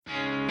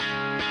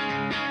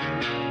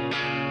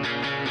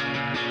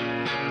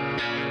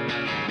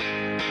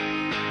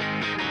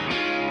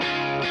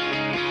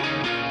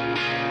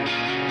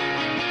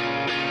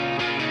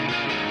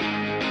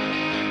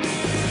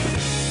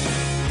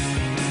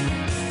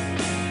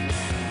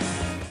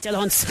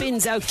Delahunt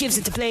spins out, gives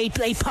it to Blade.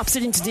 Blade pops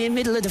it into the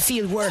middle of the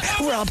field where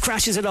Rob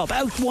crashes it up.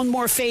 Out one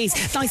more phase.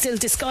 Nice little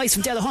disguise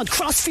from Delahunt.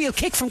 Crossfield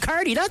kick from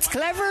Cardy. That's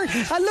clever.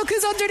 And look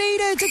who's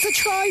underneath it. It's a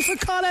try for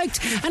Connacht.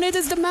 And it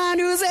is the man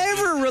who is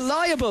ever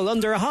reliable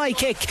under a high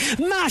kick.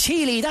 Matt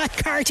Healy. That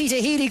Carty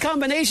to Healy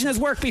combination has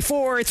worked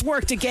before. It's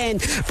worked again.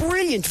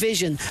 Brilliant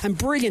vision and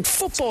brilliant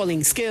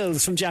footballing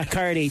skills from Jack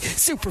Carty.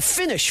 Super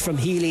finish from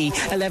Healy.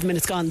 11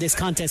 minutes gone this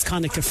contest.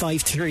 Connacht are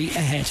 5-3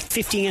 ahead.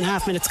 15 and a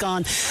half minutes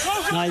gone.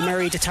 Niall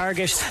Murray to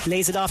target,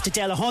 lays it off to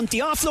Delahunt. The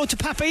offload to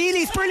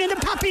Papaili is brilliant,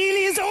 and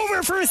Papaili is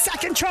over for a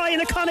second try in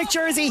a Connacht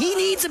jersey. He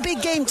needs a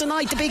big game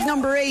tonight, the big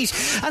number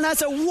 8, and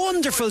that's a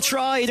wonderful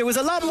try. There was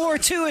a lot more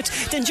to it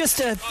than just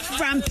a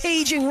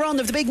rampaging run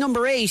of the big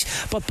number 8,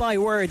 but by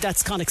word,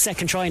 that's Connacht's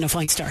second try in a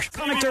fine start.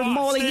 Connacht are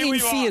mauling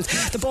infield.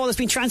 The ball has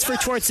been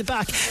transferred towards the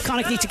back.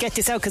 Connacht need to get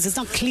this out because it's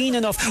not clean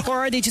enough, or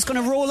are they just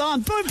going to roll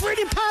on? But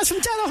brilliant pass from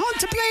Delahunt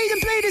to Blade,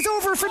 and Blade is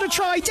over for the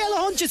try.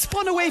 Delahunt just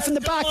spun away from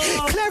the back.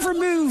 Clever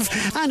move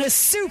and a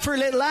super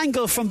little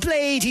angle from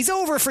Blade. He's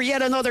over for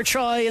yet another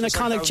try in a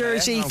Connacht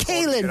jersey.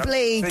 Caelan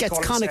Blade gets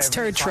Connacht's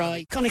third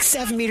try. Connacht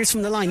 7 metres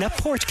from the line. That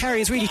Port carry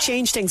has really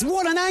changed things.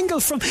 What an angle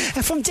from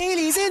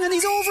Daly. He's in and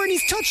he's over and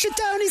he's touched it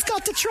down. He's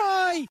got the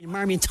try.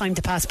 Marmion timed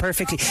the pass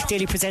perfectly.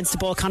 Daly presents the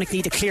ball. Connacht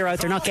need to clear out.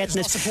 They're not getting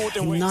it.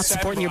 Not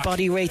supporting your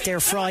body weight there.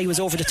 Fry was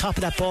over the top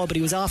of that ball, but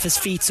he was off his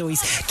feet, so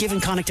he's given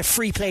Connacht a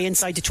free play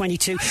inside the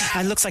 22,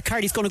 and looks like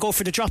Cardy's going to go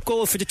for the drop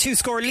goal for the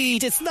 2-score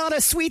lead. It's not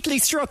a sweetly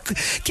struck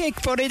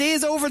kick, but it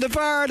is over the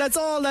bar. That's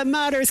all that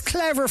matters.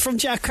 Clever from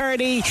Jack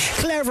Cardy,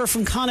 clever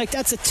from Connacht.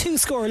 That's a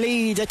 2-score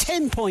lead, a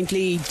 10-point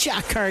lead.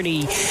 Jack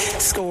Cardy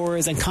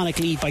scores and Connacht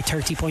lead by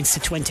 30 points to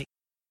 20.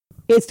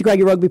 It's the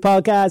Greggy Rugby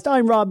Podcast.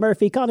 I'm Rob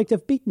Murphy. Connacht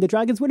have beaten the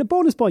Dragons with a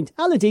bonus point.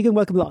 Alan Deegan,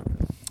 welcome along.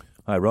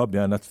 Hi Rob,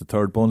 yeah, and that's the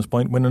third bonus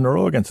point win in a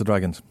row against the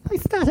Dragons.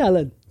 Nice that,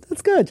 Alan.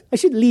 That's good. I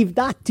should leave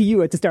that to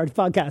you at the start of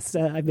the podcast.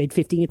 I've made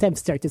 15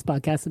 attempts to start this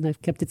podcast and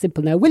I've kept it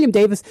simple now. William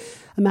Davis,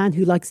 a man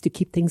who likes to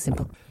keep things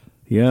simple.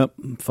 Yeah,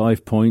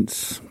 5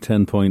 points,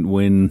 10-point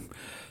win.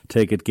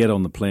 Take it, get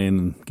on the plane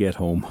and get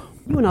home.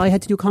 You and I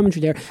had to do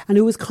commentary there, and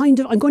it was kind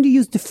of, I'm going to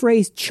use the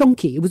phrase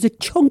chunky. It was a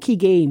chunky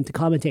game to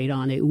commentate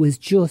on. It was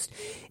just,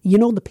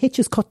 the pitch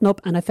is cutting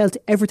up, and I felt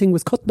everything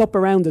was cutting up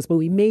around us, but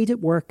we made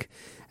it work,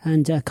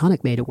 and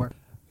Connacht made it work.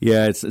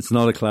 Yeah, it's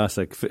not a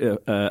classic.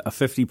 A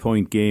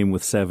 50-point game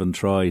with 7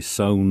 tries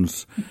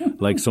sounds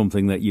like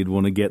something that you'd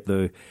want to get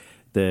the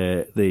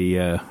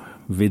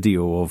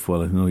video of.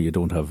 Well, I know you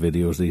don't have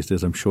videos these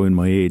days. I'm showing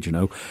my age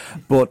now,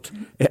 but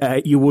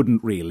you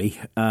wouldn't really.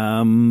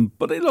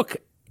 But look,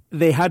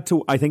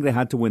 I think they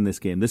had to win this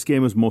game. This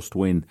game is must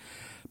win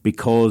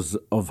because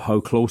of how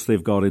close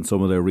they've got in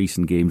some of their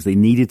recent games. They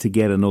needed to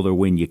get another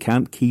win. You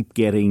can't keep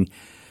getting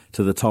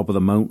to the top of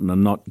the mountain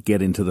and not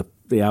get into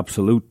the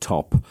absolute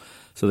top.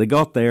 So they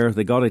got there,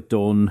 they got it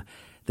done,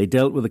 they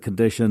dealt with the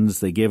conditions,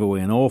 they gave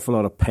away an awful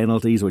lot of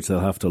penalties, which they'll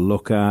have to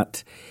look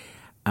at,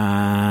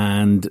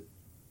 and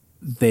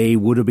they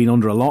would have been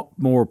under a lot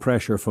more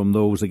pressure from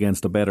those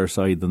against a better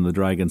side than the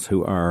Dragons,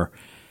 who are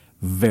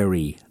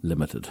very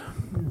limited.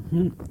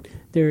 Mm-hmm.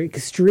 They're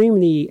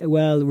extremely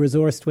well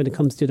resourced when it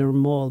comes to their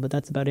maul, but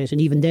that's about it. And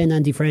even then,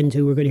 Andy Friend,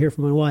 who we're going to hear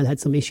from in a while, had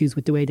some issues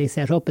with the way they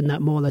set up in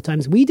that maul at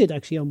times. We did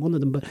actually on one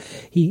of them, but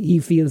he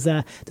feels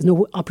there's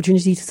no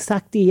opportunity to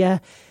sack the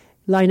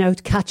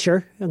line-out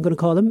catcher, I'm going to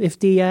call him, if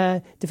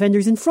the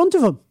defender's in front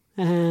of him.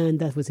 And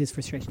that was his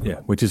frustration.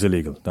 Yeah, which is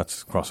illegal.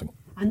 That's crossing.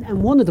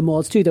 And one of the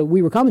mauls, too, that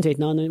we were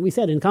commentating on, and we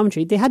said in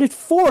commentary, they had it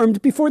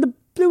formed before the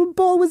blue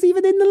ball was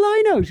even in the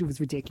line-out. It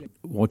was ridiculous.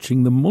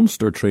 Watching the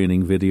Munster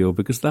training video,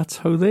 because that's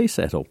how they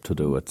set up to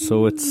do it.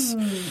 So it's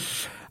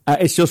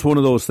just one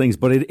of those things,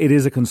 but it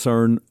is a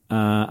concern,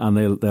 and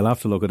they'll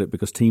have to look at it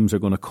because teams are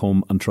going to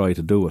come and try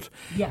to do it.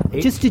 Yeah,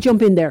 just to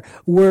jump in there,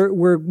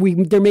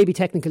 there may be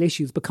technical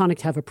issues, but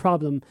Connacht have a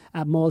problem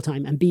at maul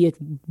time, and be it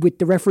with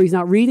the referees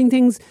not reading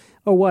things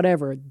or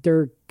whatever,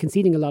 they're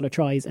conceding a lot of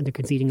tries and they're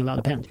conceding a lot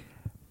of penalties.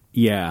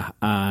 Yeah,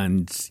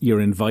 and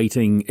you're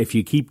inviting, if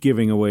you keep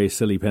giving away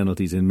silly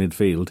penalties in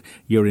midfield,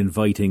 you're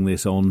inviting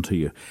this onto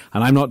you.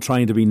 And I'm not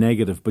trying to be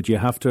negative, but you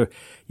have to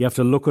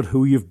look at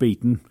who you've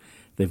beaten.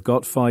 They've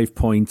got 5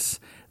 points.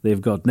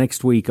 They've got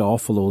next week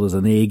off, although there's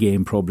an A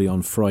game probably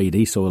on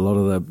Friday, so a lot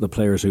of the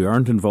players who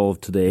aren't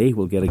involved today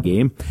will get a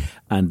game.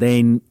 And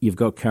then you've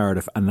got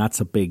Cardiff, and that's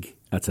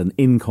an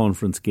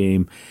in-conference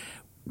game.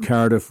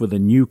 Cardiff with a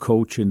new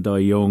coach in Dai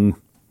Young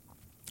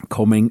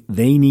coming,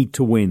 they need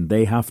to win.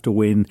 They have to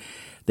win.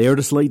 They are at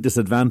a slight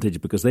disadvantage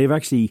because they've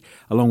actually,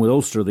 along with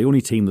Ulster, the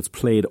only team that's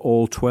played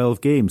all 12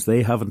 games.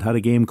 They haven't had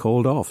a game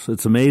called off. So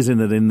it's amazing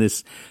that in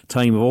this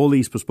time of all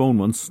these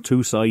postponements,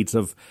 two sides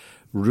have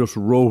just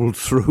rolled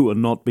through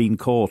and not been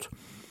caught.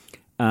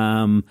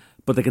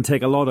 But they can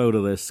take a lot out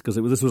of this because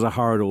this was a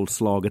hard old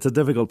slog. It's a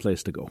difficult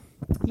place to go.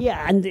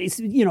 Yeah, and it's,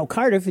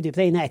 Cardiff, who they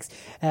play next,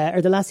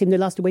 are the last team they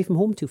lost away from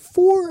home to.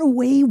 4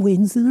 away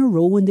wins in a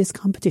row in this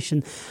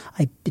competition.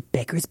 It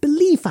beggars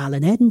belief,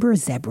 Alan. Edinburgh,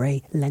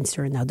 Zebre,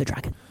 Leinster, and now the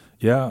Dragon.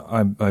 Yeah,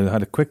 I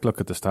had a quick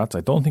look at the stats.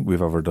 I don't think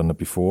we've ever done it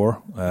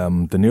before.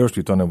 The nearest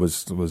we've done it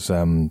was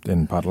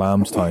in Pat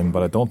Lamb's time,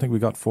 but I don't think we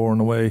got four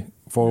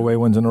away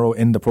wins in a row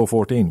in the Pro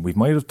 14. We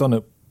might have done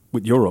it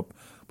with Europe,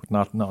 but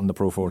not in the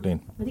Pro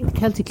 14. I think the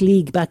Celtic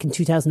League back in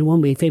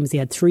 2001, we famously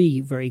had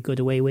 3 very good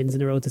away wins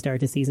in a row to start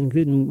the season,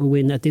 including a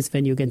win at this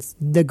venue against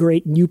the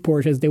great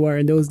Newport, as they were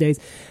in those days.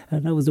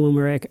 And that was the one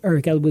where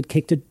Eric Elwood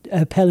kicked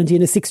a penalty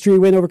in a 6-3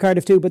 win over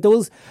Cardiff too. But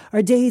those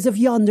are days of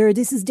yonder.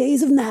 This is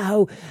days of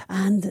now.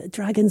 And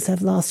Dragons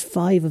have lost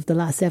 5 of the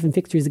last 7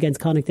 fixtures against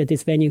Connacht at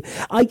this venue.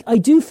 I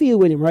do feel,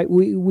 William, right,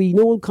 we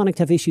know Connacht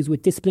have issues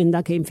with discipline in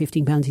that game,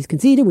 15 penalties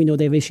conceded. We know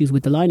they have issues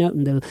with the line-out,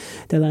 and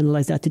they'll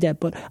analyse that to death.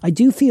 But I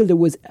do feel there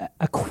was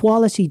a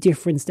quality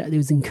difference that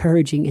was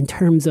encouraging in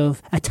terms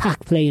of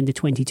attack play in the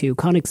 22.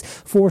 Connacht's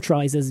 4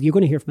 tries, as you're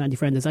going to hear from Andy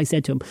Friend, as I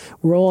said to him,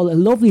 were all a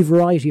lovely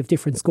variety of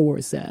different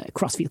scores.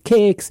 Crossfield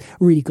kicks,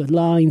 really good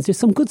lines. There's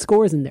some good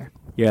scores in there.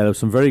 Yeah, there were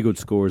some very good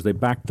scores. They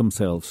backed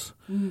themselves.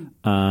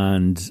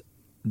 And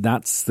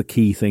that's the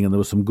key thing. And there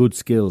were some good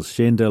skills.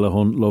 Shane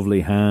Delahunt,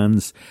 lovely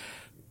hands.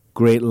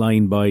 Great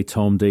line by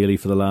Tom Daly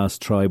for the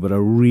last try, but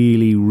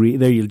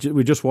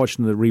we're just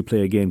watching the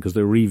replay again because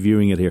they're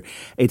reviewing it here.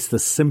 It's the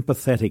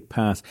sympathetic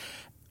pass.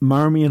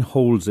 Marmion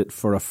holds it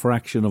for a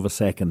fraction of a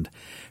second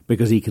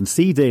because he can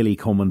see Daly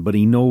coming, but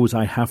he knows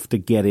I have to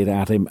get it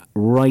at him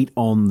right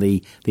on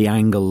the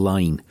angle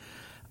line.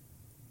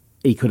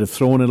 He could have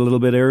thrown it a little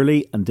bit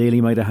early and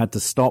Daly might have had to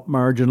stop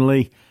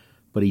marginally,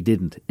 but he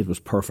didn't. It was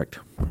perfect.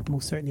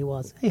 Most certainly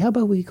was. Hey, how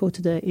about we go to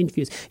the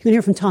interviews? You're going to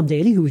hear from Tom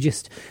Daly, who we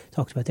just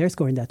talked about there,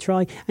 scoring that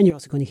try. And you're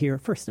also going to hear,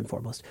 first and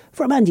foremost,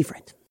 from Andy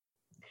Friend.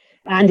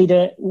 Andy,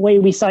 the way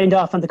we signed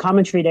off on the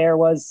commentary there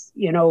was,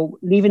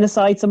 leaving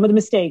aside some of the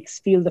mistakes,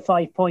 feel the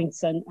 5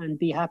 points and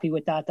be happy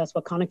with that. That's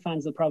what Connacht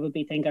fans will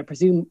probably think. I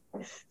presume,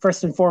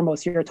 first and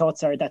foremost, your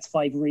thoughts are that's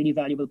 5 really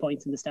valuable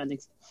points in the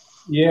standings.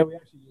 Yeah, we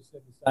actually just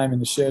said the same in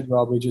the shed,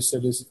 Rob. We just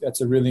said that's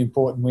a really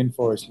important win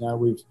for us.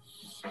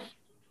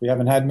 We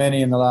haven't had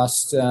many in the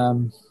last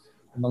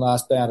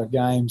bout of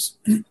games,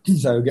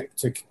 so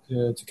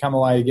to come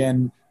away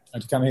again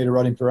and to come here to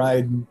Roding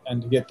Parade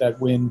and to get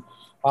that win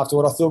after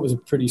what I thought was a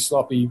pretty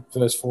sloppy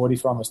first 40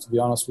 from us, to be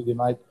honest with you,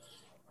 mate.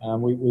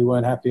 We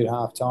weren't happy at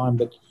half time,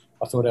 but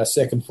I thought our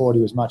second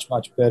 40 was much,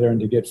 much better, and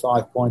to get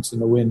 5 points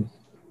in the win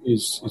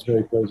is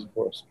very pleasing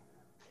for us.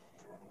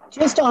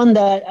 Just on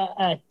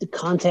the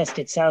contest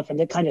itself and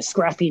the kind of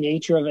scrappy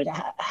nature of it,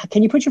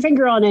 can you put your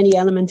finger on any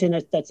element in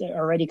it that's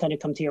already kind of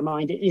come to your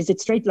mind? Is it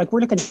straight, like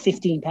we're looking at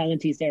 15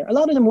 penalties there? A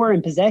lot of them were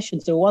in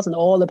possession, so it wasn't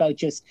all about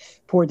just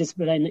poor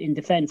discipline in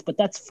defence, but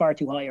that's far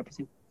too high, I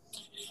presume.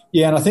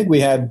 Yeah, and I think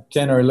we had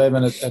 10 or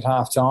 11 at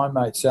half time,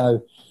 mate.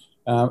 So,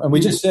 and we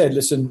just said,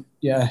 listen,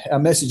 our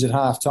message at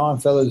half time,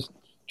 fellas,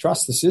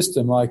 trust the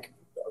system. Like,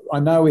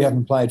 I know we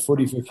haven't played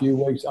footy for a few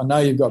weeks. I know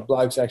you've got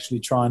blokes actually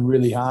trying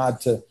really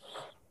hard to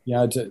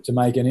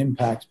make an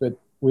impact, but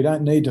we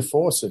don't need to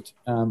force it.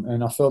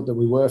 And I felt that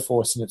we were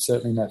forcing it,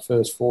 certainly in that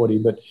first 40.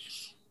 But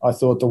I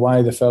thought the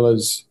way the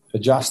fellas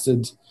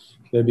adjusted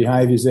their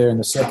behaviours there in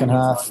the second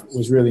half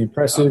was really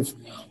impressive,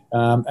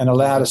 and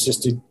allowed us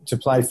just to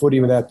play footy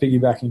without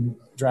piggybacking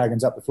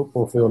Dragons up the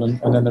football field.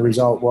 And then the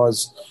result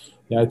was,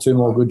 2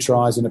 more good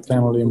tries and a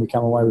penalty, and we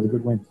come away with a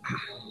good win.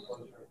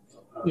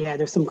 Yeah,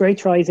 there's some great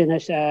tries in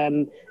it.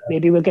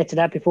 Maybe we'll get to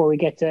that before we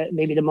get to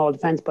maybe the Maul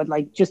defence. But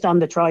just on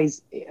the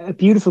tries, a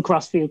beautiful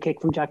crossfield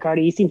kick from Jack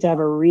Carty. He seemed to have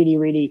a really,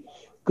 really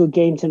good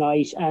game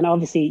tonight. And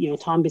obviously,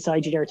 Tom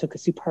beside you there took a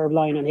superb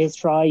line on his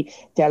try.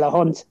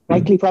 Delahunt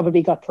rightly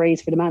probably got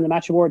praise for the Man of the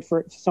Match award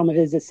for some of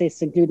his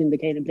assists, including the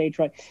Caelan Blade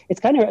try. It's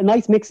kind of a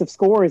nice mix of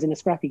scores in a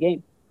scrappy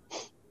game.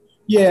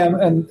 Yeah,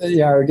 and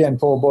again,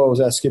 Paul Boyle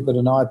was our skipper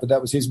tonight, but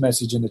that was his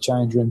message in the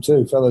change room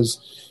too.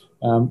 Fellas,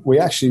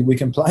 we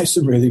can play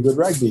some really good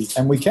rugby,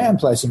 and we can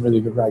play some really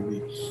good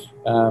rugby.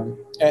 And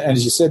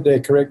as you said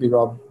there correctly,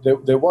 Rob,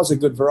 there was a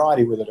good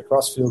variety with it. A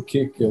crossfield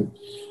kick, an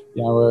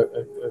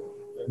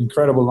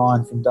incredible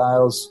line from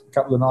Dales, a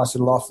couple of nice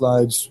little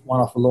offloads, one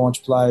off a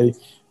launch play,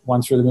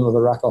 one through the middle of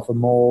the ruck off a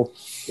maul.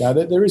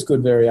 There is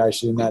good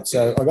variation in that.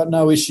 So I've got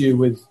no issue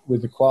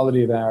with the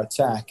quality of our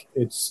attack.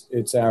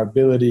 It's our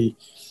ability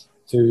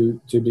to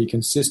be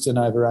consistent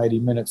over 80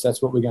 minutes.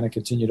 That's what we're going to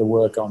continue to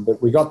work on.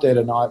 But we got there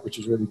tonight, which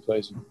is really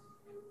pleasing.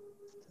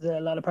 There's a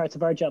lot of parts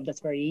of our job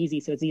that's very easy.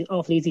 So it's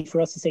awfully easy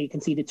for us to say you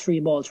conceded 3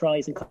 maul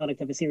tries and Connacht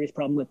have a serious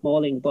problem with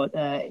mauling, but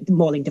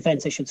mauling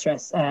defence, I should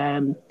stress.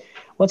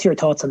 What's your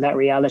thoughts on that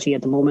reality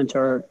at the moment,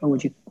 or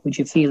would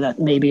you feel that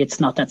maybe it's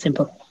not that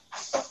simple?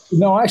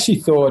 No, I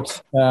actually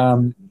thought,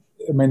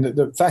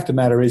 the fact of the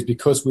matter is,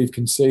 because we've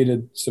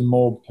conceded some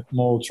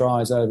more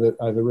tries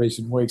over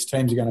recent weeks,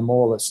 teams are going to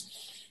maul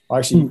us.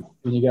 Actually,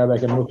 when you go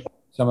back and look at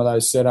some of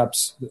those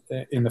setups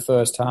in the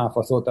first half,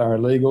 I thought they were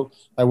illegal.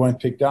 They weren't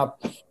picked up.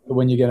 But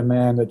when you get a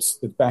man that's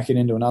backing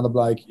into another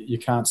bloke, you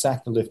can't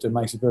sack the lifter. It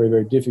makes it very,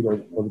 very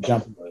difficult for the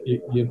jump.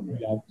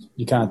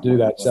 You can't do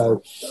that.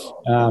 So,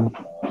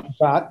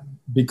 but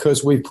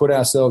because we've put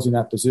ourselves in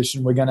that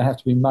position, we're going to have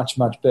to be much,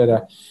 much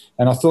better.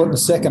 And I thought in the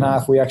second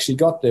half we actually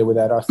got there with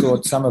that. I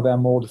thought some of our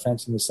more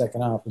defence in the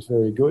second half was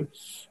very good.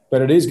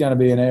 But it is going to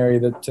be an area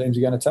that teams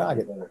are going to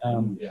target.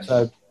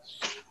 So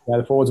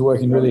the forwards are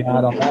working really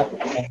hard on that,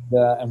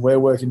 and we're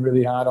working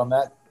really hard on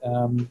that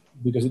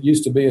because it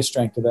used to be a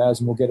strength of ours,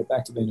 and we'll get it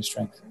back to being a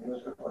strength.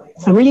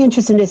 I'm really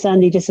interested in this,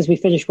 Andy, just as we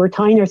finish. We're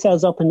tying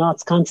ourselves up in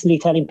knots, constantly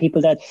telling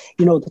people that,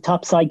 the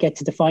top side get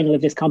to the final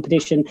of this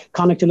competition.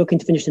 Connacht are looking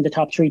to finish in the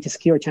top 3 to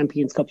secure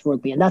Champions Cup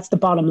rugby, and that's the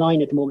bottom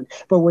line at the moment.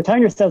 But we're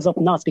tying ourselves up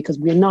in knots because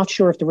we're not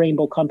sure if the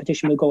Rainbow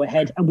competition will go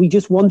ahead, and we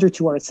just wonder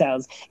to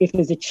ourselves if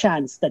there's a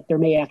chance that there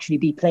may actually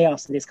be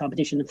playoffs in this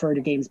competition and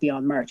further games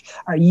beyond March.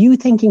 Are you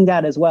thinking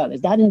that as well?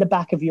 Is that in the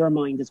back of your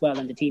mind as well,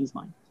 and the team's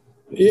mind?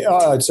 Yeah,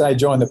 I'd say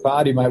join the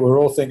party, mate. We're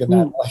all thinking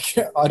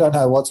that. I don't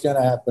know what's going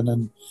to happen,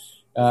 and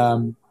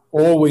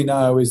all we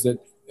know is that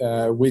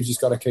we've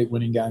just got to keep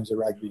winning games of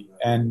rugby.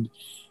 And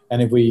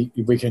if we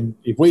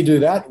do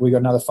that, we've got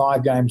another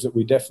 5 games that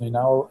we definitely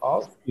know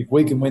of. If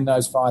we can win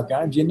those 5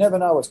 games, you never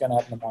know what's going to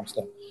happen to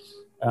Munster.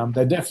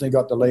 They've definitely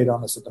got the lead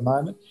on us at the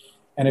moment.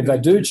 And if they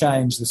do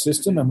change the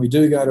system and we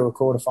do go to a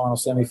quarterfinal,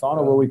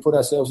 semi-final, well, we put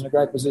ourselves in a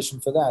great position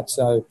for that.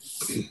 So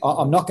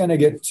I'm not going to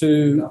get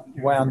too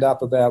wound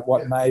up about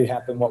what may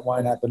happen, what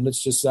won't happen.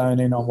 Let's just zone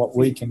in on what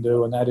we can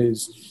do, and that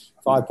is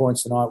 5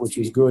 points tonight, which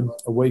was good,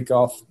 a week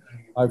off,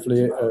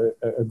 hopefully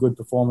a good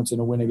performance and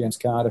a win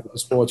against Cardiff at the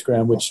sports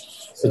ground, which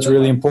it's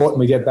really important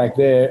we get back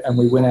there and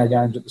we win our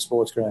games at the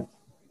sports ground.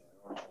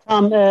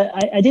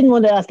 I didn't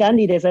want to ask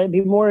Andy this. I'd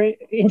be more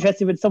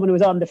interested with someone who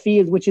was on the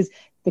field, which is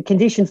the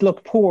conditions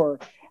look poor.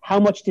 How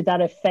much did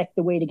that affect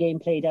the way the game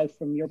played out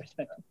from your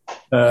perspective?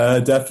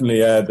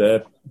 Definitely,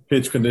 the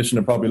pitch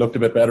condition probably looked a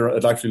bit better.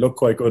 It actually looked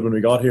quite good when we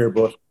got here,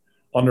 but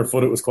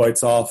underfoot it was quite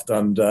soft,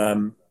 and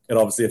it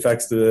obviously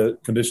affects the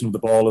condition of the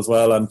ball as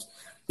well. And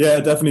yeah,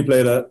 it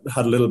definitely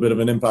had a little bit of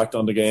an impact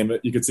on the game.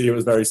 You could see it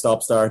was very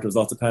stop-start. There was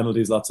lots of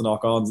penalties, lots of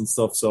knock-ons and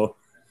stuff.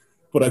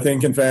 But I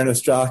think, in fairness,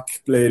 Jack,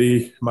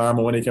 Blady,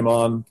 Marmo, when he came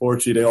on,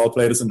 Porchy, they all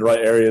played us in the right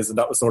areas, and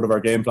that was sort of our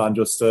game plan,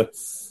 just to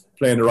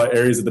play in the right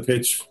areas of the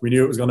pitch. We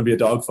knew it was going to be a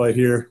dogfight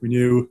here. We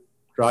knew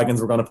Dragons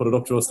were going to put it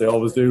up to us. They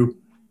always do.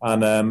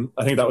 And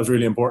I think that was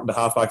really important. The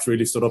halfbacks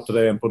really stood up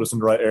today and put us in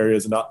the right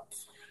areas, and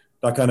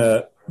that kind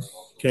of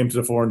came to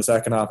the fore in the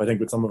second half, I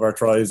think, with some of our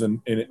tries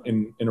in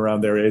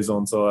around their A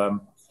zone. So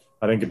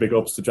I think a big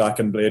ups to Jack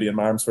and Blady and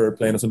Marms for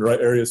playing us in the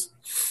right areas.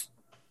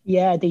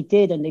 Yeah, they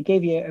did, and they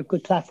gave you a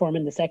good platform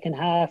in the second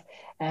half.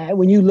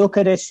 When you look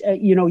at it,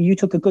 you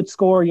took a good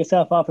score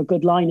yourself off a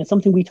good line. It's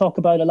something we talk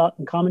about a lot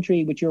in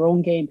commentary with your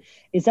own game.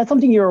 Is that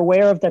something you're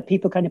aware of, that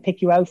people kind of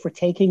pick you out for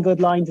taking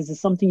good lines? Is it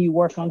something you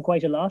work on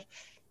quite a lot?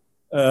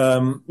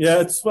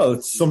 Yeah, it's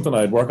something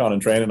I'd work on in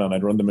training, and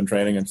I'd run them in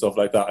training and stuff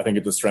like that. I think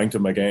it's a strength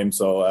of my game,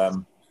 so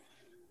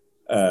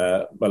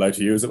I like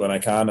to use it when I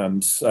can.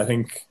 And I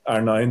think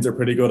our nines are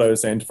pretty good. I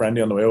was saying to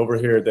Friendy on the way over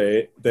here,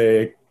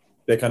 they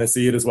kind of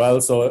see it as well.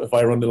 So if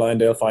I run the line,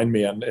 they'll find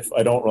me, and if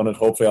I don't run it,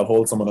 hopefully I'll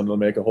hold someone and they'll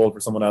make a hole for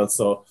someone else.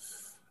 So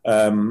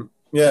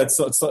yeah,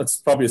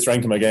 it's probably a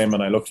strength of my game,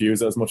 and I look to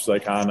use it as much as I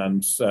can.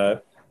 And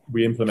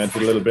we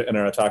implemented a little bit in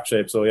our attack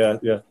shape. So yeah,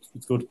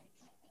 it's good.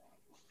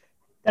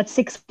 That's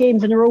 6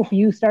 games in a row for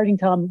you starting,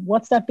 Tom.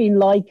 What's that been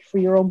like for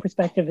your own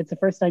perspective? It's the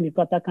first time you've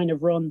got that kind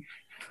of run.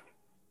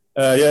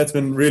 Yeah, it's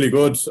been really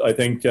good. I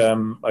think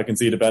I can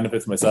see the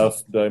benefits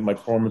myself. My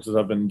performances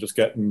have been just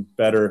getting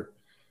better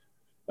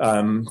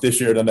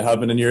this year than they have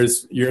been in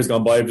years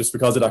gone by, just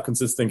because of that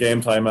consistent game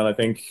time. And I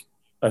think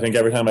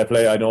every time I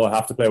play, I know I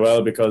have to play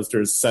well, because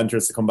there's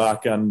centres to come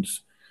back, and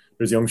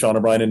there's young Sean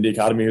O'Brien in the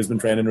academy who's been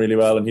training really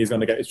well, and he's going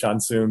to get his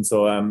chance soon.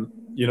 So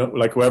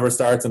like whoever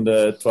starts in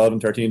the 12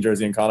 and 13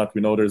 jersey in Connacht,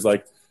 we know there's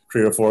like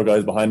 3 or 4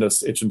 guys behind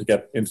us itching to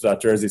get into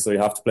that jersey, so you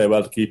have to play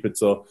well to keep it.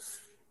 So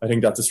I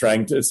think that's a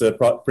strength. It's a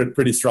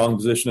pretty strong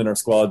position in our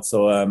squad.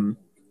 So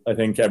I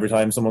think every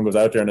time someone goes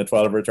out there in a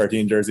 12 or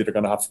 13 jersey, they're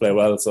going to have to play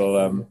well.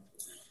 So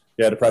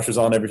yeah, the pressure's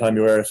on every time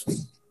you wear it.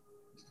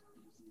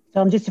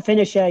 Tom, just to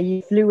finish,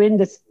 you flew in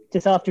this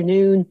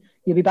afternoon.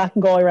 You'll be back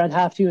in Galway around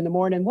 2:30 in the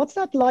morning. What's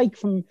that like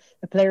from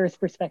a player's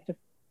perspective?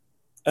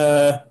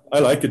 I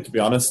like it, to be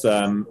honest.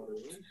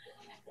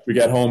 We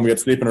get home, we get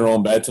to sleep in our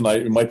own bed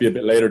tonight. We might be a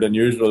bit later than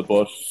usual,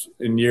 but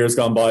in years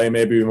gone by,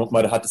 maybe we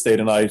might have had to stay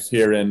the night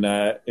here in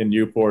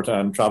Newport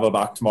and travel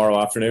back tomorrow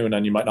afternoon,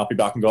 and you might not be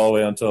back in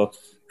Galway until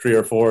 3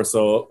 or 4.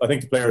 So I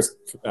think the players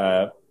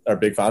are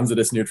big fans of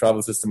this new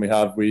travel system we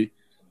have. We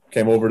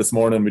came over this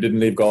morning. We didn't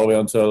leave Galway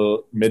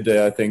until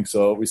midday, I think.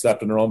 So we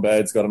slept in our own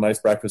beds, got a nice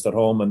breakfast at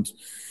home, and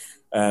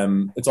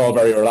it's all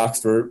very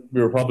relaxed. We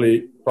were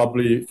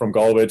probably from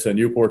Galway to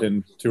Newport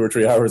in 2 or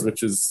 3 hours,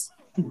 which is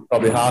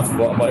probably half of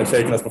what might have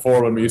taken us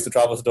before when we used to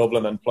travel to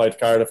Dublin and fly to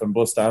Cardiff and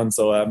bus down.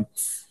 So I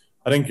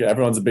think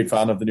everyone's a big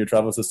fan of the new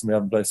travel system we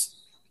have in place.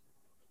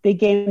 Big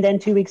game then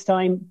 2 weeks'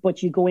 time,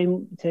 but you go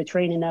into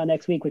training now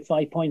next week with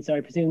 5 points. So I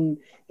presume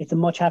it's a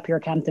much happier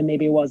camp than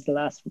maybe it was the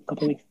last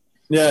couple of weeks.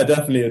 Yeah,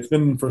 definitely. It's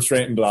been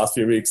frustrating the last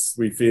few weeks.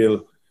 We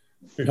feel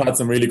we've had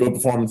some really good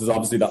performances.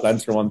 Obviously, that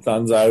Leinster one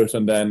stands out,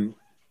 and then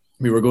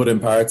we were good in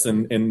parts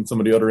in some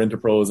of the other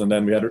interpros, and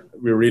then we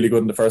were really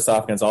good in the first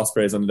half against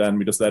Ospreys, and then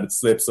we just let it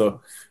slip.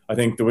 So I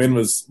think the win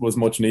was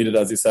much needed,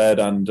 as you said,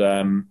 and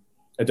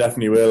it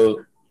definitely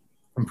will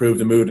improve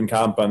the mood in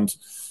camp.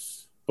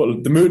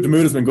 But the mood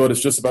has been good. It's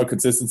just about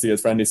consistency,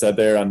 as Friendly said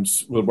there, and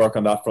we'll work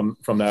on that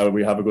from now.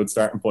 We have a good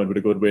starting point with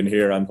a good win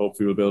here, and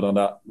hopefully we'll build on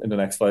that in the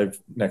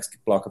next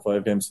block of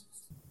 5 games.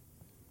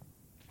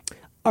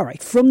 All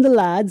right, from the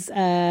lads,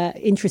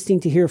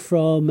 interesting to hear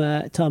from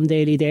Tom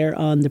Daly there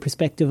on the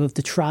perspective of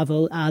the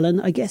travel.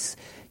 Alan, I guess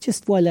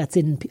just while that's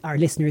in our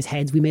listeners'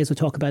 heads, we may as well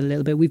talk about it a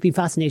little bit. We've been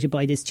fascinated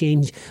by this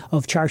change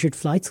of chartered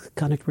flights.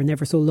 Connacht were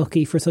never so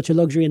lucky for such a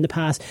luxury in the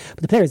past,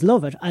 but the players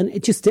love it.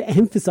 And just to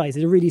emphasise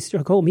it really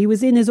struck home. He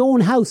was in his own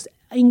house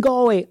in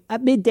Galway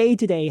at midday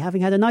today,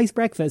 having had a nice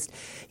breakfast.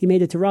 He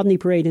made it to Rodney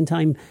Parade in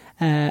time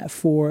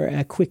for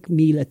a quick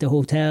meal at the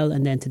hotel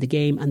and then to the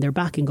game, and they're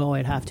back in Galway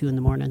at 2:30 in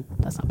the morning.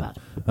 That's not bad.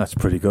 That's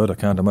pretty good. I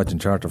can't imagine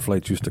charter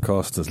flights used to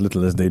cost as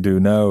little as they do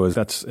now.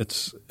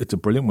 It's a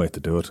brilliant way to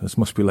do it. It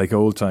must be like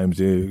old times,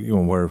 you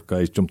know, where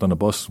guys jumped on a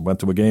bus, went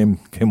to a game,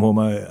 came home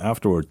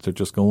afterwards. They're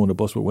just going on a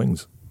bus with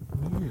wings.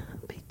 Yeah,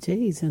 big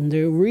days, and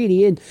they're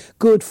really in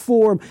good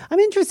form. I'm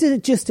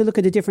interested just to look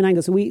at a different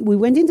angle. So we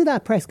went into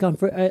that press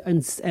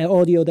conference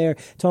audio there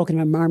talking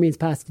about Marmion's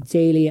pass to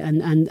Daly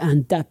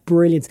and that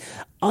brilliance.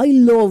 I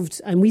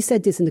loved, and we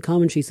said this in the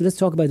commentary, so let's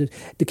talk about it,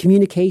 the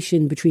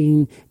communication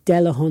between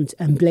Delahunt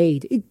and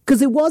Blade.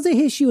 Because it was a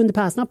issue in the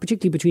past, not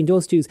particularly between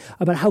those two,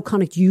 about how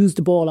Connacht used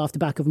the ball off the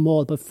back of them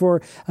all. But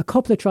for a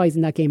couple of tries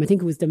in that game, I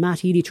think it was the Matt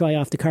Healy try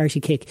off the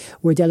Carty kick,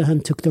 where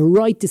Delahunt took the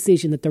right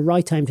decision at the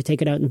right time to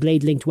take it out, and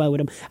Blade linked well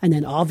with him. And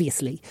then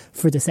obviously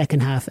for the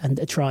second half and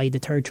the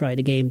third try of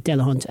the game,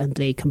 Delahunt and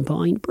Blade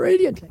combined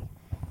brilliantly.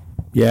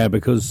 Yeah,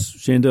 because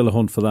Shane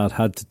Delahunt for that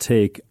had to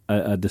take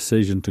a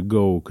decision to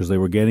go, because they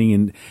were getting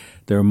in,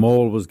 their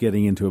maul was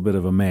getting into a bit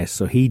of a mess.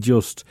 So he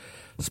just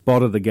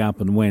spotted the gap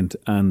and went,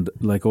 and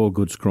like all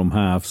good scrum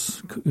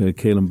halves,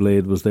 Caelan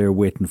Blade was there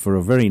waiting for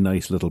a very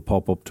nice little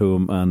pop-up to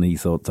him, and he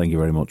thought, thank you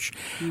very much.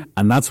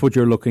 And that's what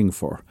you're looking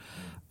for.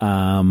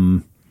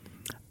 And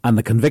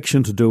the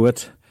conviction to do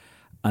it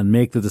and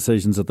make the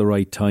decisions at the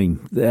right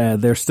time.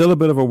 They're still a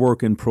bit of a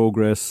work in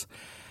progress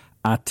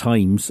at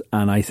times,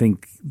 and I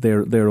think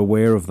they're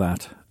aware of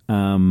that.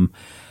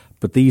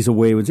 But these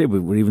away wins,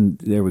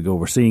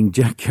 we're seeing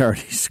Jack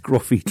Carty's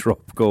scruffy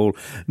drop goal.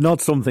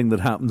 Not something that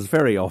happens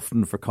very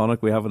often for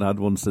Connacht. We haven't had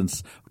one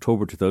since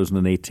October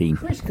 2018.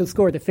 Critical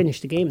score to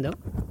finish the game, though.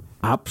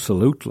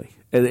 Absolutely.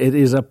 It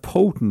is a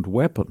potent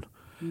weapon.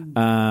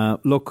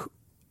 Look,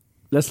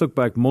 let's look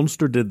back.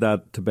 Munster did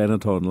that to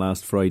Benetton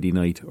last Friday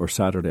night or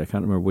Saturday. I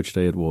can't remember which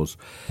day it was.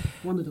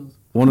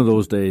 One of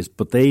those days.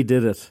 But they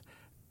did it.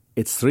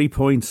 It's 3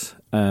 points.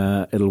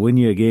 It'll win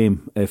you a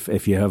game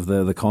if you have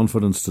the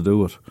confidence to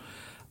do it.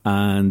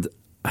 And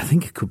I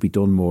think it could be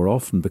done more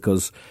often,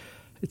 because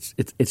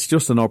it's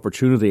just an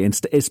opportunity,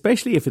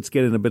 especially if it's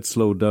getting a bit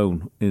slowed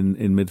down in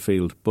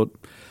midfield. But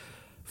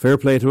fair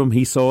play to him.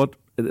 He saw it.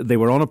 They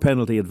were on a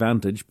penalty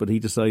advantage, but he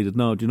decided,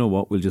 no, do you know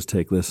what? We'll just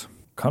take this.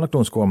 Connacht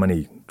don't score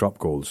many drop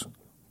goals,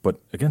 but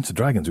against the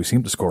Dragons we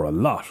seem to score a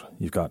lot.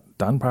 You've got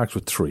Dan Parks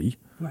with 3,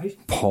 right.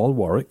 Paul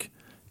Warwick,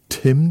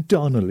 Tim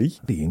Donnelly,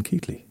 Ian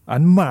Keatley,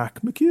 and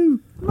Mark McHugh.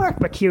 Mark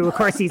McHugh, of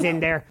course he's in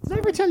there. Did I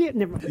ever tell you?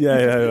 Never.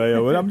 Yeah.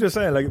 Well, I'm just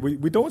saying, like,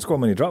 we don't score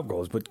many drop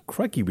goals, but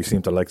crikey, we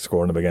seem to like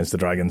scoring them against the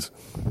Dragons.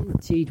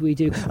 Indeed we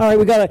do. All right,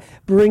 we got to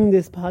bring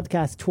this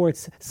podcast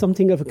towards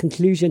something of a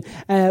conclusion.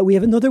 We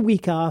have another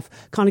week off.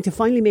 Connacht have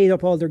finally made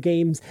up all their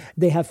games.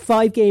 They have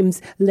 5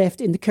 games left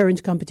in the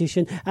current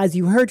competition. As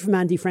you heard from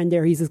Andy Friend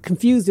there, he's as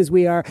confused as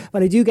we are,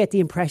 but I do get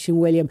the impression,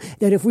 William,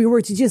 that if we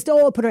were to just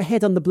all put our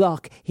head on the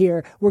block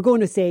here, we're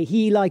going to say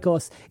he, like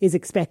us, is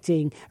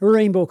expecting a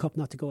Rainbow Cup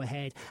not to go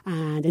ahead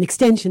and an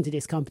extension to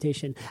this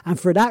competition. And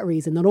for that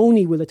reason, not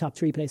only will the top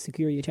 3 place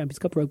secure you Champions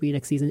Cup rugby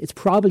next season, it's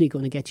probably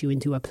going to get you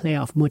into a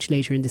playoff much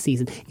later in the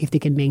season if they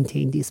can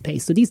maintain this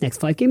pace. So these next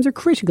 5 games are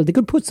critical. They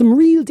could put some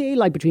real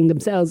daylight between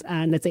themselves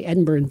and, let's say,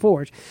 Edinburgh and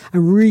Ford,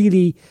 and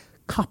really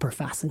copper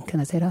fasten, can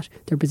I say that,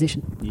 their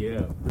position.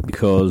 Yeah,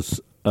 because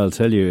I'll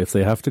tell you, if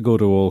they have to go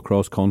to all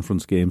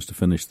cross-conference games to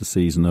finish the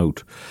season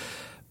out,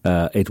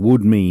 it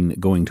would mean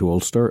going to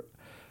Ulster,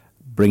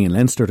 bringing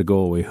Leinster to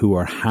Galway, who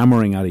are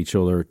hammering at each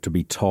other to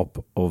be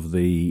top of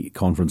the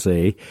Conference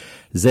A.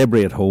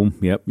 Zebre at home,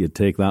 yep, you'd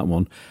take that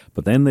one.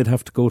 But then they'd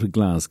have to go to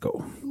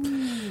Glasgow.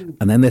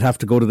 And then they'd have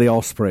to go to the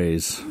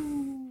Ospreys.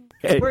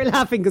 We're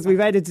laughing because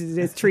we've edited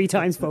this 3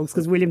 times, folks,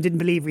 because William didn't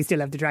believe we still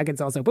have the Dragons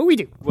also, but we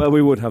do. Well,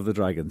 we would have the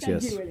Dragons,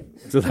 Thank yes.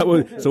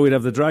 you, So we'd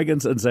have the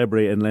Dragons and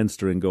Zebre and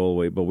Leinster and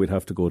Galway, but we'd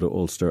have to go to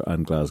Ulster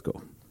and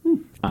Glasgow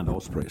and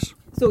Ospreys.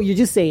 So you're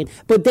just saying,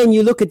 but then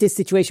you look at this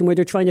situation where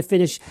they're trying to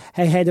finish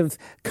ahead of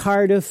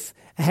Cardiff,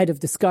 ahead of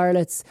the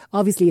Scarlets.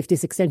 Obviously, if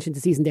this extension of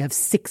the season, they have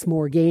 6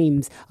 more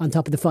games on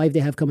top of the 5 they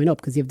have coming up,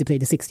 because you have to play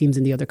the 6 teams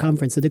in the other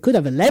conference. So they could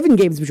have 11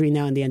 games between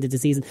now and the end of the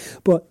season.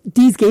 But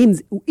these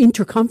games,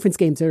 inter-conference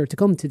games, are to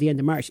come to the end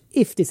of March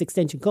if this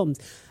extension comes.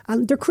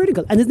 And they're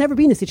critical. And there's never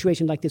been a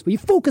situation like this where you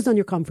focus on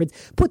your conference,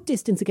 put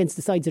distance against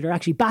the sides that are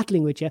actually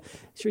battling with you.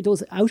 Sure,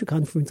 those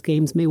out-of-conference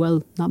games may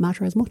well not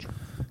matter as much.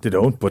 They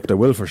don't, but they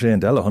will for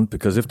Shane Delahunt,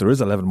 because if there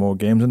is 11 more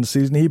games in the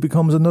season, he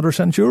becomes another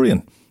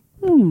Centurion.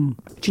 Do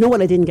you know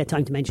what I didn't get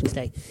time to mention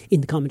today in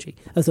the commentary?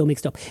 I was so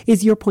mixed up.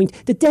 Is your point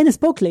that Dennis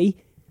Buckley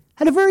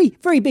had a very,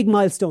 very big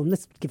milestone.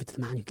 Let's give it to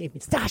the man who gave me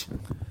the stat.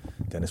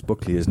 Dennis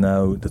Buckley is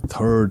now the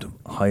 3rd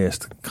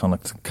highest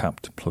Connacht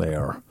capped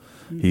player.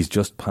 He's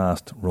just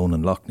passed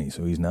Ronan Loughney,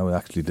 so he's now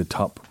actually the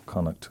top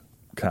Connacht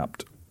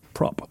capped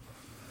prop.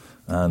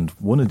 And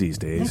one of these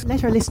days...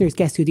 Let our listeners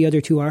guess who the other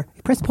 2 are.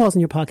 Press pause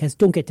on your podcast.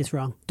 Don't get this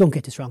wrong. Don't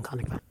get this wrong,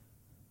 Connacht fan.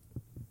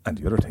 And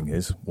the other thing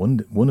is,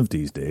 one of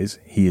these days,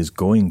 he is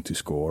going to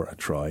score a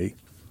try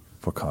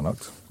for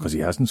Connacht, because he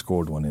hasn't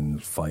scored one in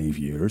 5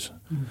 years.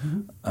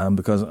 And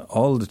because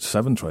all the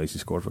 7 tries he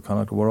scored for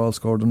Connacht were all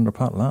scored under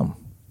Pat Lam.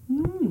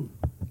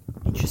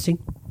 Interesting.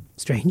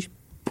 Strange.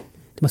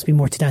 There must be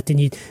more to that than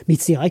you'd meet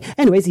the eye.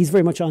 Anyways, he's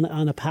very much on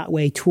a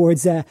pathway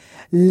towards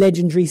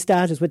legendary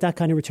status with that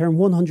kind of return.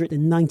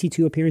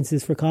 192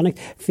 appearances for Connacht.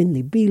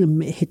 Finlay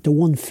Bealham hit the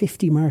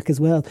 150 mark as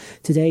well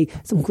today.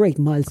 Some great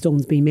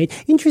milestones being made.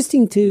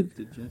 Interesting to...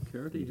 Did Jack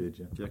Carty?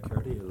 Jack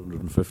Carty hit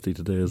 150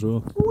 today as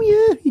well. Oh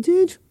yeah, he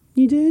did.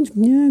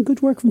 Yeah,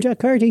 good work from Jack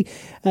Carty.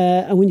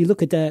 And when you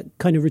look at the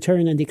kind of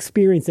return and the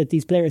experience that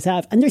these players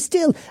have, and they're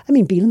still, I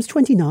mean, Bealham's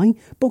 29,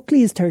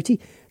 Buckley is 30,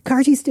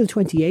 Carty's still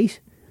 28.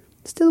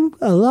 Still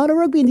a lot of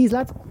rugby in these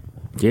lads.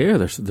 Yeah,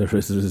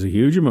 there's a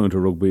huge amount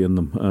of rugby in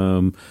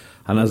them.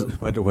 And as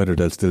whether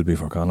they'll still be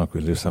for Connacht,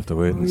 we'll just have to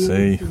wait and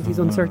see. These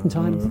uncertain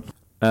times.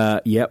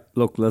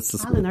 Look, let's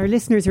just... Alan, our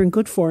listeners are in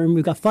good form.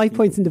 We've got 5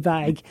 points in the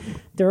bag.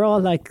 They're all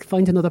like,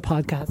 find another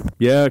podcast.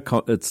 Yeah,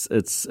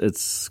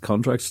 it's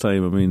contracts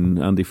time. I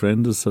mean, Andy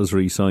Friendes has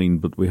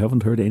re-signed, but we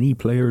haven't heard any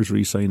players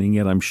re-signing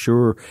yet. I'm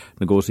sure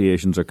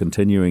negotiations are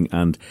continuing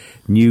and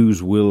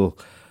news will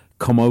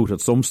come out at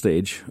some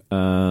stage,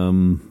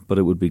 but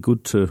it would be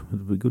good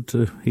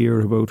to hear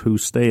about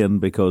who's staying,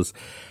 because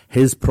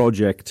his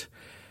project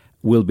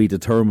will be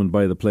determined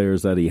by the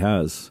players that he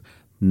has.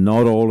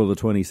 Not all of the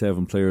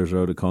 27 players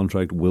out of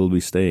contract will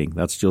be staying.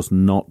 That's just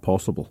not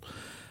possible.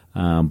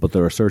 But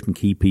there are certain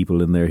key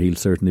people in there he'll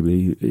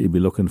certainly be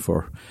looking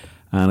for.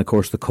 And of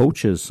course the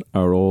coaches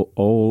are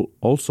all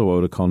also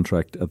out of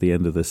contract at the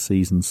end of this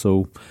season,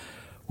 so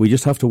we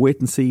just have to wait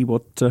and see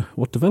what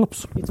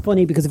develops. It's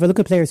funny because if I look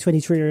at players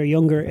 23 or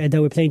younger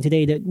that we're playing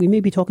today, that we may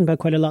be talking about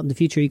quite a lot in the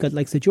future. You got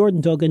like Jordan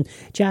Duggan,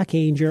 Jack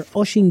Ainger,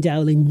 Oisin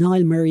Dowling,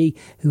 Niall Murray,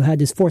 who had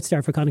his 4th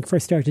start for Connacht,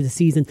 first start of the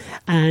season,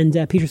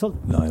 and Peter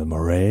Sullivan. Niall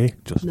Murray.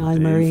 Niall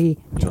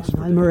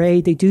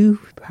Murray. They do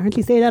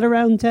apparently say that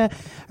around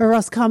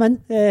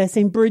Roscommon.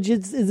 St.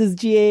 Bridget's is his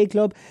GA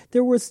club.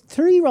 There was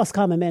 3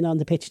 Roscommon men on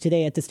the pitch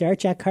today at the start,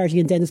 Jack Carty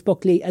and Dennis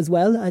Buckley as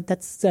well.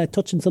 That's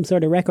touching some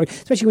sort of record,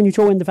 especially when you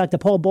throw in the fact that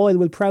Paul Boyle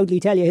will proudly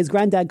tell you his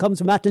granddad comes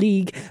from that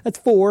league. That's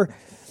 4.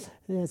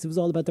 Yes, it was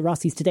all about the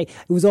Rossies today.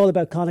 It was all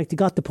about Connacht. They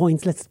got the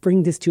points. Let's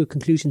bring this to a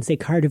conclusion. Say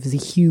Cardiff is a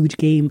huge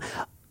game.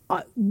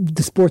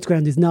 The sports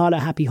ground is not a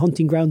happy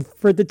hunting ground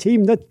for the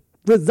team that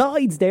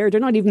resides there. They're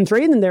not even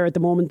training there at the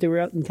moment. They were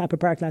out in Capper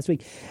Park last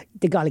week.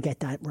 They got to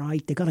get that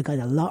right. They got to get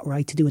a lot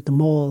right to do at the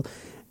Mall.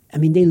 I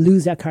mean, they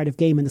lose that Cardiff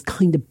game and it's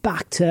kind of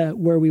back to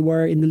where we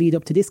were in the lead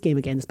up to this game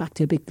again. It's back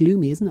to a bit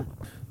gloomy, isn't it?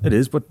 It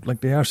is, but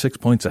like they are 6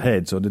 points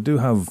ahead, so they do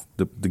have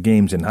the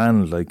games in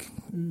hand. Like,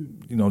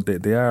 you know,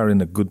 they are in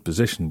a good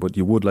position, but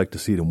you would like to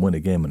see them win a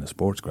game in a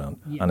sports ground,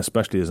 and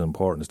especially as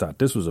important as that.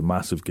 This was a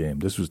massive game.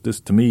 This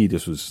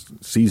was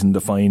season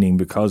defining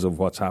because of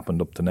what's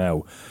happened up to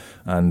now,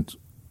 and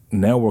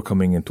now we're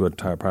coming into a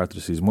entire part of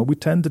the season where we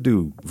tend to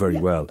do very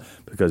well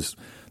because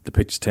the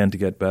pitches tend to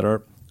get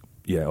better.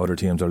 Yeah, other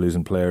teams are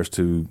losing players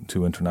to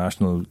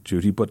international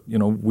duty, but you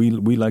know we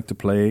like to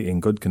play in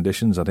good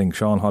conditions. I think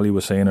Sean Holly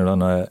was saying it on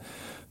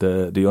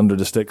the Under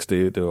the Sticks,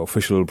 the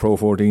official Pro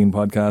 14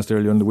 podcast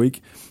earlier in the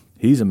week.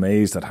 He's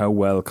amazed at how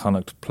well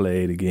Connacht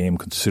play the game,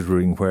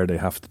 considering where they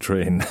have to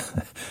train.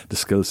 The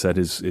skill set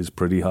is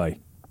pretty high.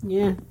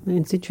 Yeah,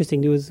 it's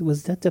interesting. There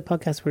was that the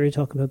podcast where you were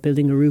talking about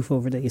building a roof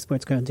over the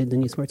sports ground in the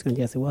new sports ground?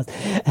 Yes, it was.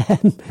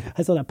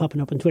 I saw that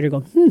popping up on Twitter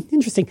going,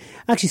 interesting.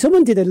 Actually,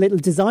 someone did a little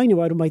design of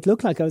what it might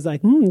look like. I was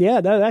like, yeah,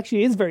 that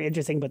actually is very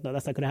interesting, but no,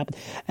 that's not going to happen.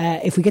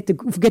 If we get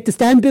the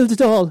stand built at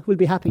all, we'll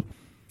be happy.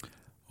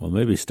 Well,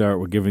 maybe start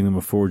with giving them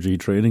a 4G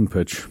training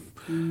pitch.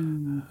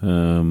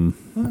 I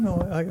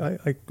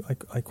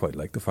quite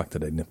like the fact that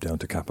they nip down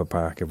to Kappa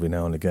Park every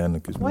now and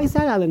again. Why is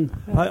that, Alan?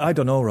 I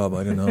don't know, Rob.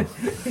 I don't know.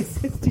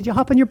 Did you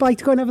hop on your bike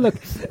to go and have a look?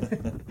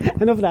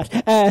 Enough of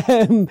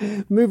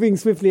that. Moving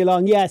swiftly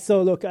along. Yeah,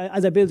 so look,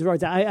 as I build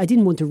towards that, I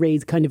didn't want to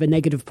raise kind of a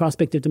negative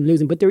prospect of them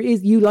losing, but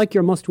you like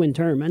your must-win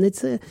term, and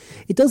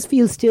it does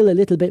feel still a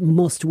little bit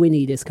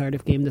must-winny, this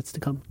Cardiff game that's to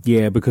come.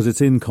 Yeah, because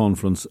it's in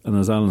conference, and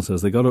as Alan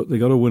says, they got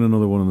to win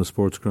another one on the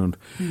sports ground,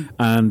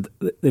 and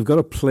they've got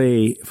to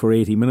play for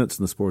 80 minutes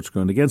in the sports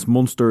ground. Against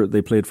Munster,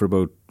 they played for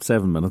about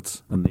 7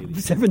 minutes,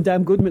 and 7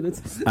 damn good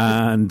minutes.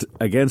 And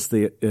against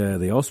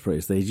the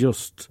Ospreys, they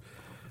just,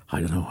 I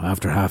don't know,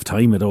 after half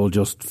time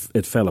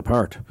it fell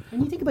apart.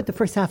 And you think about the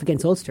first half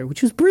against Ulster,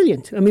 which was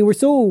brilliant. I mean, we're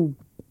so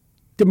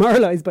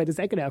demoralised by the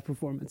second half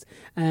performance.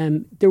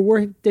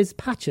 There's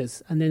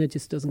patches, and then it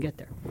just doesn't get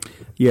there.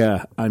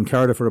 Yeah, and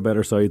Cardiff are a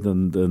better side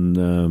than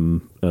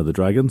the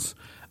Dragons.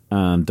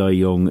 And Dai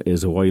Young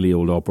is a wily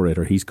old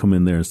operator. He's come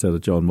in there instead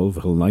of John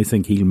Mulvihill, and I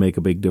think he'll make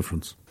a big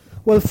difference.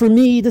 Well, for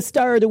me, the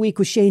star of the week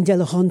was Shane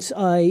Delahunt.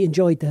 I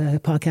enjoyed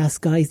the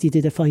podcast, guys. You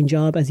did a fine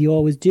job, as you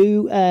always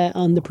do,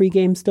 on the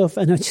pre-game stuff.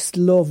 And I just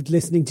loved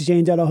listening to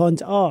Shane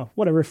Delahunt. Oh,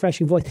 what a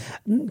refreshing voice.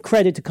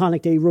 Credit to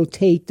Connacht, they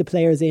rotate the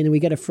players in and we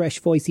get a fresh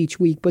voice each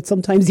week. But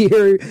sometimes you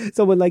hear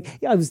someone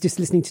like, I was just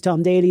listening to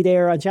Tom Daly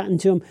there and chatting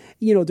to him.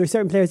 You know, there's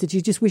certain players that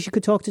you just wish you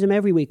could talk to them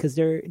every week because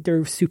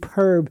they're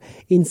superb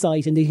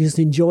insight and they just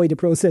enjoy the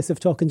process of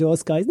talking to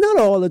us guys. Not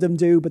all of them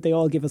do, but they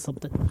all give us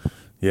something.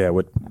 Yeah,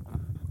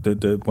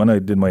 when I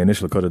did my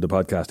initial cut of the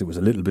podcast, it was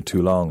a little bit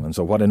too long, and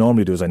so what I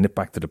normally do is I nip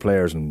back to the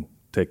players and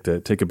take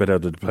a bit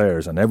out of the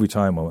players, and every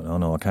time I went, oh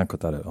no, I can't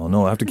cut that out. Oh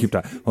no, I have to keep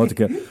that.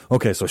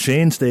 Okay, so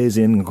Shane stays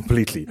in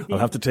completely. I'll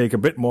have to take a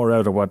bit more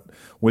out of what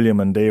William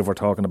and Dave were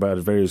talking about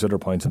at various other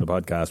points in the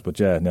podcast. But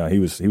yeah, no, he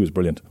was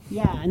brilliant.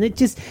 Yeah, and it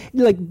just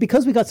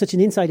because we got such an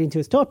insight into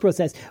his thought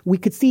process, we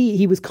could see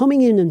he was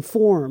coming in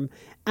form.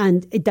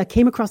 And that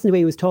came across in the way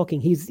he was talking.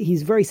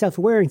 He's very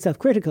self-aware and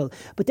self-critical.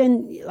 But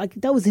then,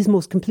 that was his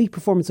most complete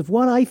performance of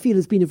what I feel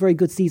has been a very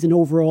good season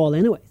overall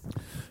anyway.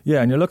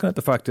 Yeah, and you're looking at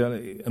the fact that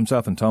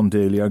himself and Tom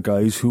Daly are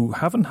guys who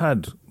haven't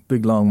had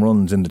big, long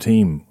runs in the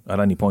team at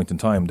any point in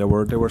time. There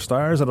were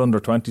stars at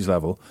under-20s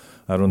level,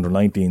 at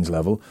under-19s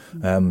level.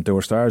 There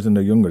were stars in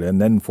their younger,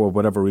 and then for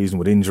whatever reason,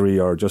 with injury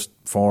or just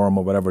form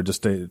or whatever,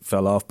 just they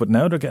fell off. But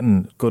now they're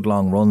getting good,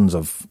 long runs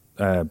of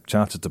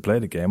chances to play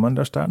the game, and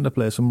they're starting to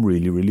play some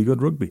really, really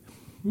good rugby.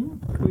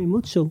 Very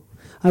much so.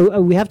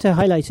 We have to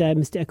highlight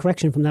a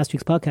correction from last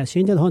week's podcast.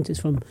 Shane Delahunt is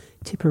from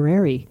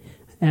Tipperary.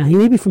 He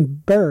may be from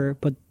Birr,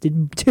 but the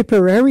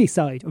Tipperary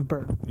side of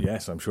Birr.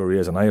 Yes, I'm sure he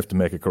is, and I have to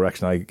make a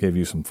correction. I gave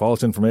you some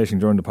false information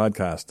during the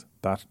podcast.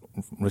 That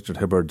Richard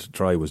Hibbard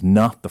try was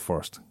not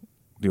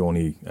the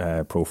only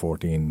Pro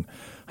 14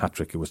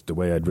 hat-trick. It was the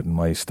way I'd written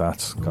my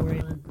stats.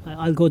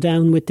 I'll go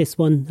down with this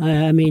one.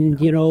 I mean,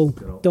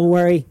 don't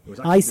worry.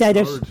 I said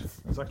it. It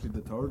was actually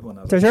the third one.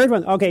 The third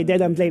one? Okay,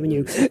 then I'm blaming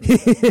you.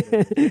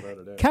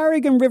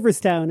 Carrigan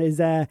Riverstown is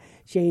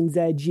Shane's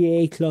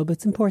GA club.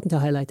 It's important to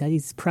highlight that.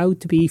 He's proud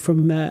to be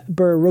from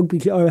Birr Rugby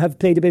Club, or have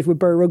played a bit with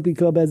Birr Rugby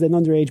Club as an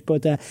underage.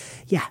 But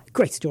yeah,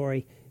 great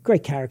story,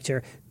 great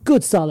character.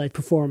 Good solid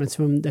performance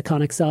from the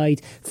Connacht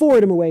side. 4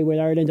 of them away with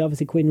Ireland.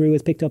 Obviously Quinn Rue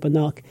has picked up a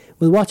knock.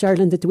 We'll watch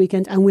Ireland at the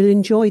weekend and we'll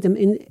enjoy them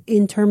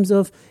in terms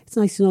of, it's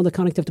nice to know that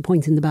Connacht have the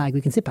points in the bag.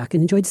 We can sit back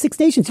and enjoy the Six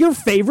Nations. Your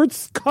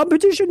favourite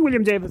competition,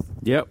 William Davis.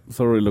 Yep,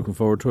 thoroughly looking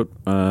forward to it.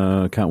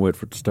 Can't wait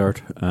for it to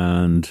start,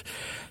 and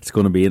it's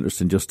going to be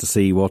interesting just to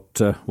see what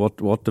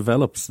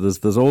develops.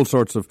 There's all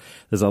sorts of,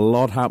 there's a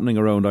lot happening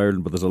around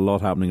Ireland, but there's a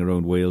lot happening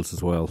around Wales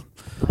as well.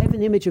 I have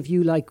an image of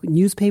you like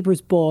newspapers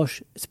bought,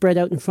 spread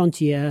out in front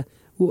of you.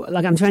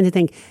 Like, I'm trying to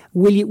think,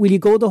 will you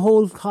go the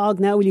whole hog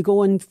now? Will you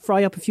go and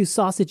fry up a few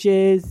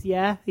sausages?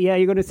 Yeah,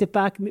 you're going to sit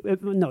back?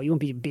 No, you won't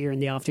be beer in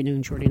the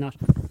afternoon, surely not.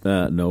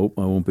 No,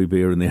 I won't be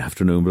beer in the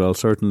afternoon, but I'll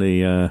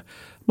certainly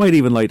might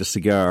even light a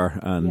cigar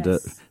and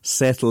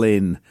settle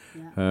in.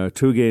 Yeah.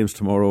 2 games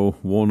tomorrow,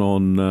 one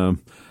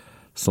on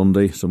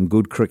Sunday, some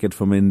good cricket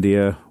from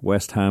India,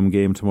 West Ham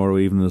game tomorrow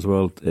evening as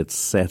well. It's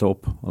set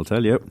up, I'll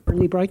tell you.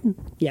 Burnley Brighton?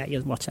 Yeah,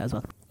 you'll watch that as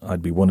well.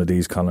 I'd be one of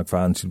these Connacht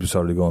fans who'd be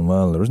sort of going,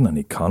 well, there isn't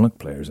any Connacht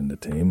players in the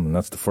team, and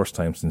that's the first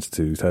time since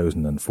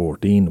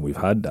 2014 we've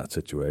had that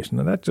situation,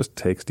 and that just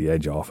takes the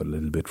edge off it a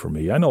little bit for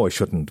me. I know I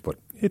shouldn't, but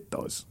it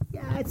does.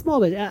 Yeah, it's small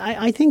bit.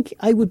 I think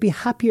I would be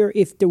happier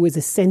if there was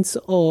a sense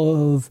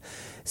of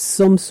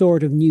some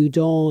sort of new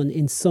dawn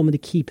in some of the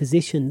key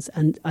positions,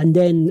 and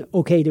then,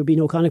 okay, there'd be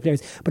no Connacht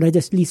players, but I'd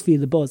at least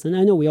feel the buzz. And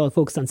I know we all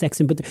focus on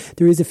Sexton, but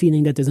there is a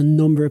feeling that there's a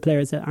number of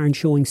players that aren't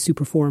showing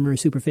super form or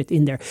super fit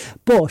in there.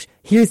 But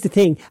here's the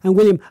thing, and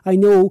William, I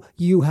know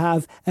you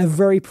have a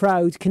very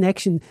proud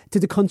connection to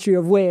the country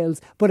of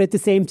Wales, but at the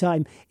same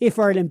time, if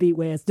Ireland beat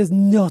Wales, there's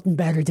nothing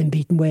better than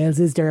beating Wales,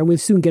 is there? And we'll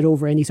soon get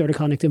over any sort of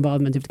Connacht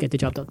involvement if to get the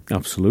job done.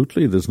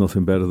 Absolutely, there's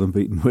nothing better than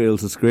beating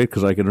Wales. It's great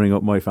because I can ring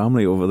up my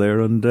family over there,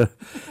 and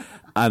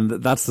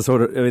that's the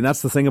sort of, I mean,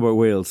 that's the thing about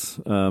Wales.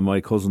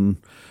 My cousin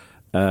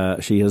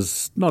She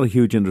has not a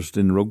huge interest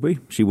in rugby.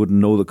 She wouldn't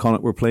know that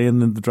Connacht were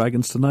playing in the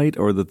Dragons tonight,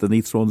 or that the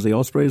Neath Swansea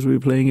Ospreys will be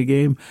playing a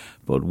game.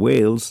 But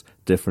Wales,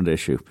 different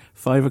issue.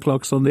 5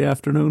 o'clock Sunday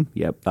afternoon,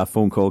 yep, that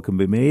phone call can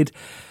be made.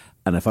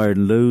 And if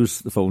Ireland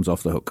lose, the phone's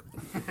off the hook.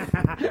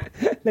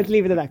 Let's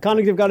leave it at that.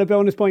 Connacht have got a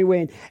bonus point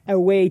win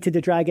away to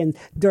the Dragons.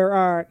 There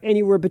are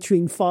anywhere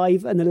between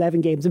 5 and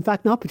 11 games. In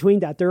fact, not between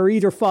that. There are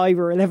either 5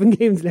 or 11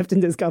 games left in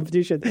this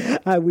competition.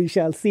 We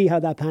shall see how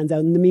that pans out.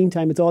 In the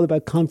meantime, it's all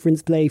about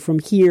conference play from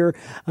here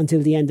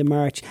until the end of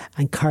March.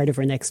 And Cardiff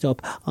are next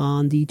up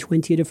on the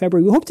 20th of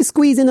February. We hope to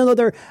squeeze in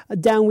another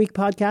Down Week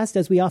podcast,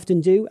 as we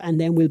often do. And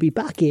then we'll be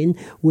back in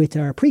with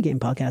our pre-game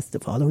podcast the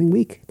following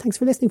week. Thanks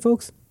for listening,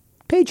 folks.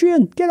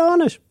 Patreon, get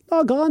on it.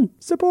 Log on,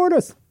 support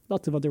us.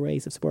 Lots of other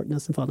ways of supporting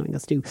us and following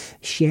us too.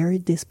 Share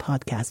this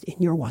podcast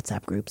in your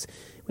WhatsApp groups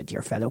with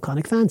your fellow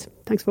Connacht fans.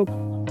 Thanks, folks.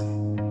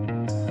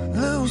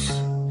 Loose,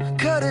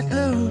 cut it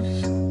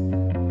loose.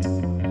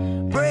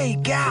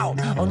 Break out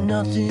or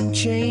nothing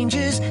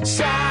changes.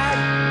 Sad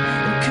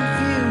and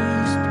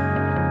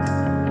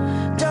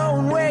confused.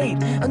 Don't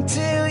wait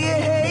until